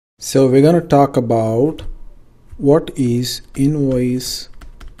So we're going to talk about what is invoice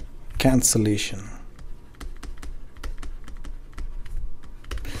cancellation.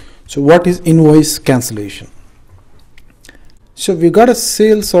 So what is invoice cancellation? So we got a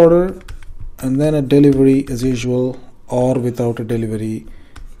sales order and then a delivery as usual or without a delivery,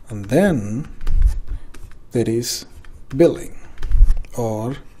 and then there is billing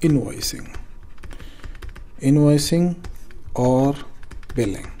or invoicing or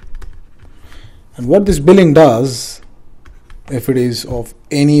billing. And what this billing does, if it is of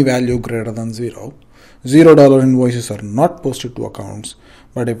any value greater than $0 invoices are not posted to accounts,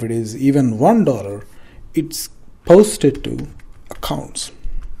 but if it is even $1, it's posted to accounts.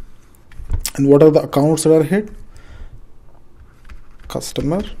 And what are the accounts that are hit?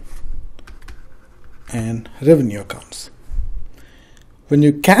 Customer and revenue accounts. When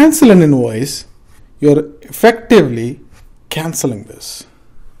you cancel an invoice, you're effectively canceling this.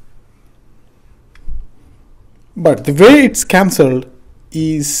 But the way it's cancelled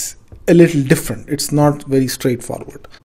is a little different. It's not very straightforward.